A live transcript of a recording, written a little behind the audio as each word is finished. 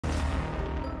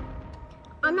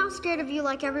I'm not scared of you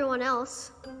like everyone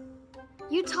else.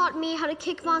 You taught me how to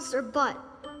kick monster butt,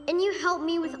 and you helped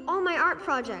me with all my art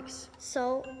projects.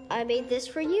 So I made this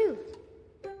for you.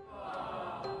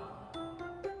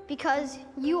 Because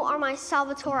you are my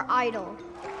Salvatore idol.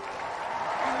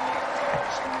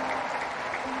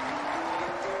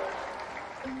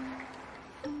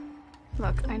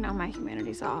 Look, I know my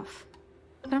humanity's off,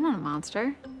 but I'm not a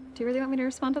monster. Do you really want me to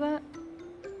respond to that?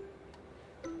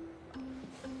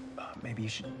 Maybe you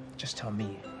should just tell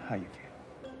me how you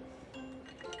feel.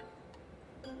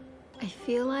 I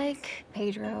feel like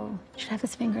Pedro should have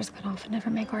his fingers cut off and never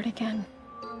make art again.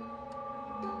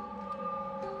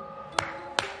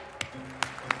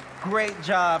 Great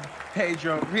job,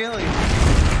 Pedro, really.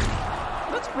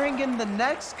 Let's bring in the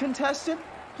next contestant,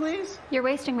 please. You're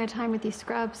wasting my time with these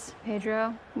scrubs,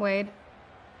 Pedro. Wade,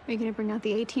 are you gonna bring out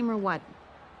the A-team or what?